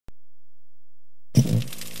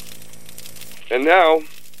And now,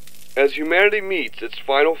 as humanity meets its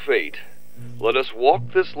final fate, let us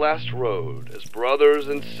walk this last road as brothers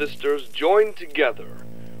and sisters joined together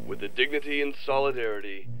with the dignity and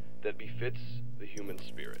solidarity that befits the human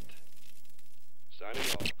spirit. Signing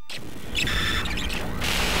off.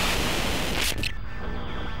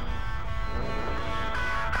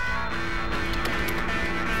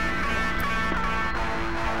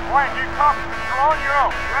 Orion, get comms. You're on your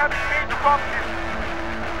own. Grab your keys above you.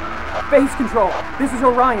 Base control, this is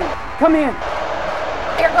Orion. Come in.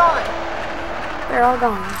 They're gone. They're all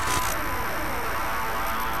gone.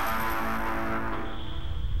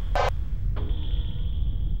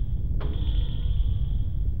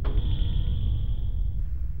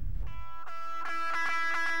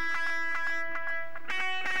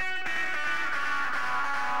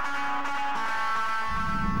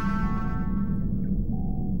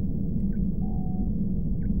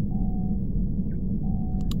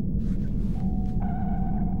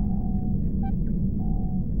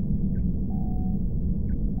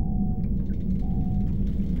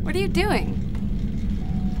 What are you doing?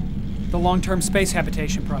 The long-term space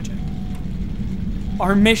habitation project.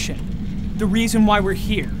 Our mission. The reason why we're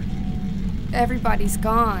here. Everybody's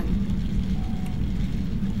gone.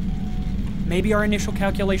 Maybe our initial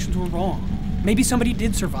calculations were wrong. Maybe somebody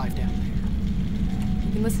did survive down there.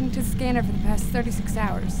 You've been listening to the scanner for the past 36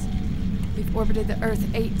 hours. We've orbited the Earth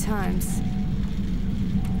 8 times.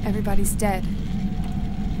 Everybody's dead.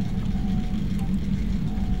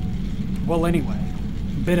 Well, anyway,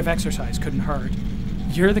 a bit of exercise couldn't hurt.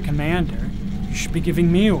 You're the commander. You should be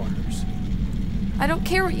giving me orders. I don't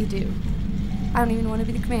care what you do. I don't even want to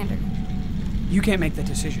be the commander. You can't make that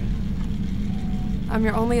decision. I'm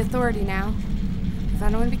your only authority now. If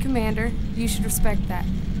I don't want to be commander, you should respect that.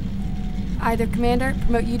 Either commander,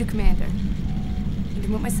 promote you to commander. And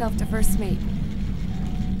demote myself to first mate.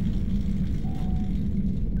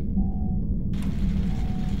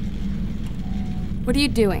 What are you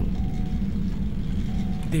doing?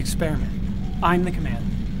 The experiment. I'm the commander.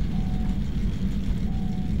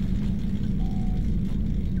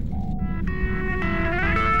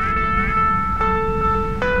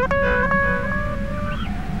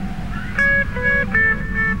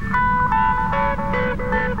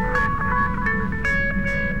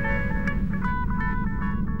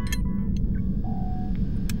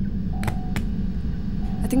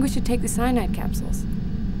 I think we should take the cyanide capsules.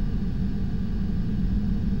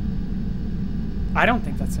 I don't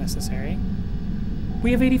think that's necessary.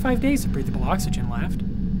 We have 85 days of breathable oxygen left.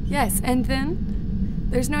 Yes, and then?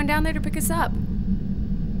 There's no one down there to pick us up.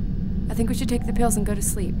 I think we should take the pills and go to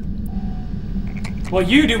sleep. Well,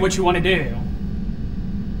 you do what you want to do.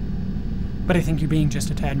 But I think you're being just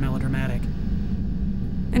a tad melodramatic.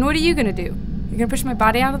 And what are you gonna do? You're gonna push my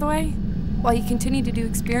body out of the way? While you continue to do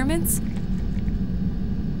experiments?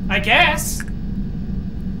 I guess.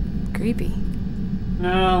 Creepy.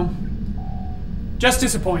 No. Just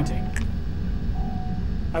disappointing.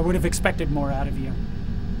 I would have expected more out of you.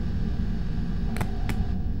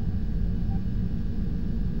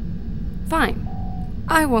 Fine.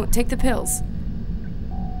 I won't take the pills.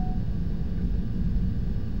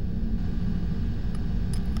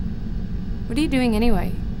 What are you doing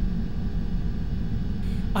anyway?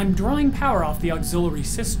 I'm drawing power off the auxiliary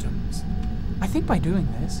systems. I think by doing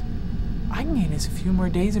this, I can gain us a few more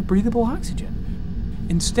days of breathable oxygen.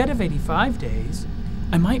 Instead of 85 days,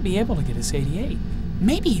 I might be able to get us 88,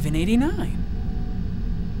 maybe even 89.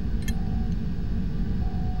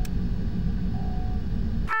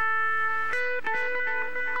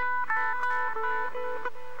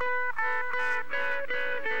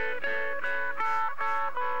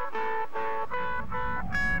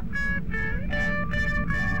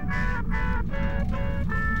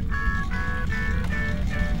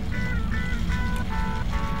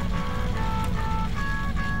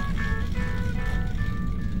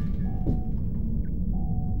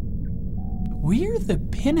 We're the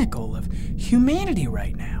pinnacle of humanity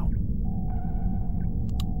right now.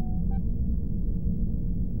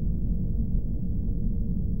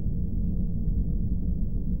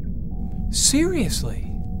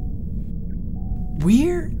 Seriously.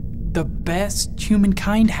 We're the best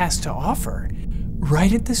humankind has to offer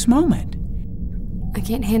right at this moment. I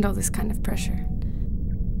can't handle this kind of pressure.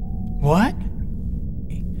 What?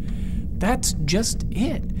 That's just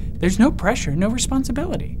it. There's no pressure, no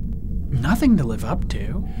responsibility. Nothing to live up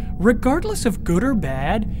to. Regardless of good or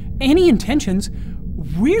bad, any intentions,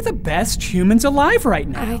 we're the best humans alive right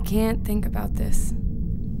now. I can't think about this.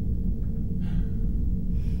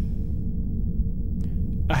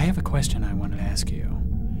 I have a question I wanted to ask you.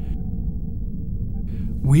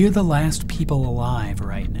 We're the last people alive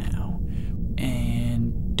right now.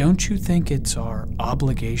 And don't you think it's our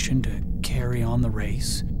obligation to carry on the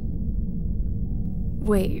race?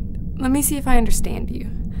 Wait, let me see if I understand you.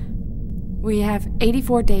 We have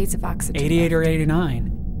 84 days of oxygen. 88 or 89.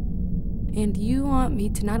 And you want me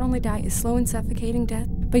to not only die a slow and suffocating death,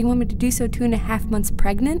 but you want me to do so 2.5 months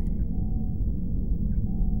pregnant?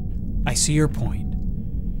 I see your point.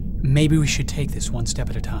 Maybe we should take this one step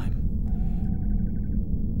at a time.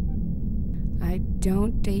 I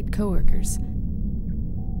don't date coworkers.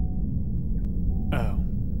 Oh.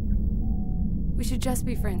 We should just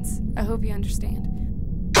be friends. I hope you understand.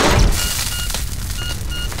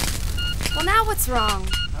 Well, now what's wrong?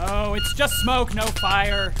 Oh, it's just smoke, no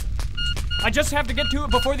fire. I just have to get to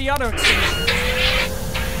it before the auto extinguisher.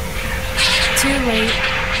 Too late.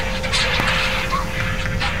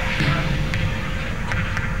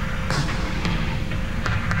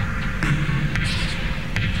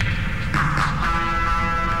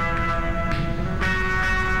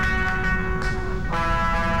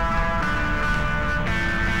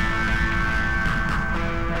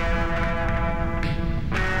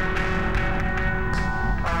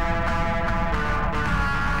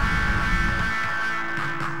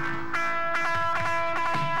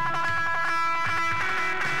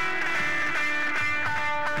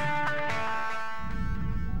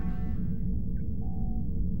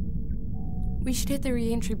 We should hit the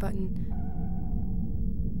re-entry button.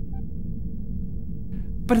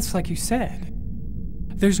 But it's like you said.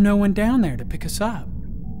 There's no one down there to pick us up.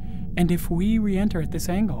 And if we re-enter at this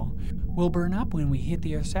angle, we'll burn up when we hit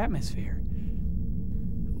the Earth's atmosphere.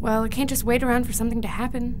 Well, I can't just wait around for something to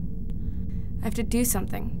happen. I have to do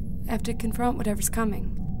something. I have to confront whatever's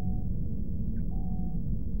coming.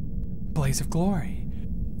 Blaze of glory.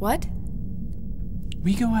 What?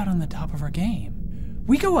 We go out on the top of our game.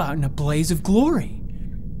 We go out in a blaze of glory.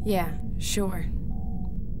 Yeah, sure.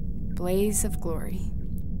 Blaze of glory.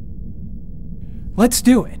 Let's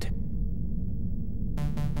do it.